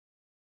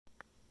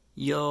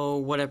Yo,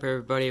 what up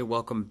everybody?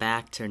 Welcome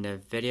back to another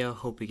video.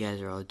 Hope you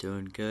guys are all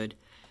doing good.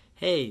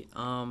 Hey,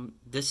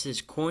 this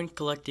is Coin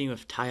Collecting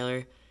with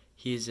Tyler.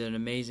 He's an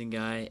amazing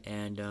guy,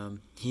 and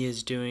he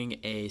is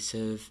doing a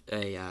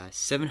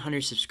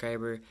 700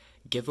 subscriber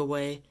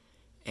giveaway.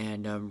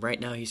 And right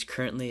now he's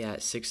currently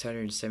at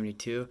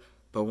 672.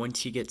 But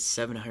once he gets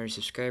 700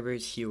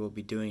 subscribers, he will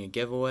be doing a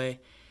giveaway.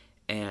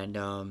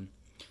 And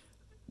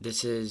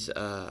this is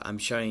I'm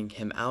shouting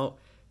him out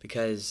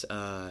because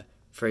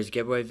for his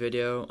giveaway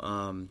video,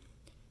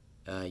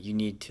 you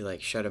need to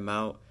shout him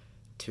out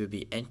to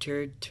be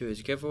entered to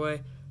his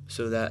giveaway.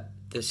 So that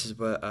this is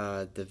what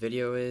the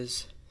video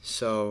is.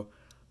 So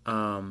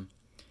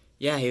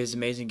yeah, he was an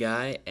amazing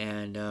guy,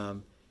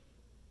 and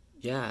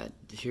yeah,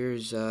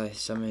 here's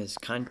some of his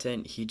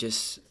content. He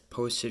just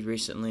posted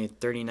recently,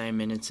 39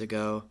 minutes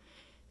ago,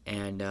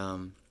 and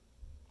of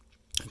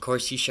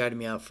course he shouted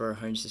me out for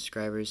 100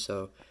 subscribers.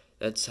 So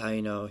that's how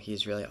you know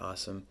he's really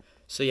awesome.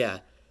 So yeah.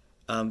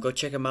 Go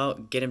check him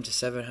out, get him to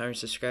 700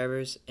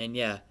 subscribers, and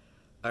yeah,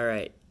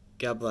 alright,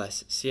 God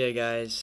bless. See ya, guys.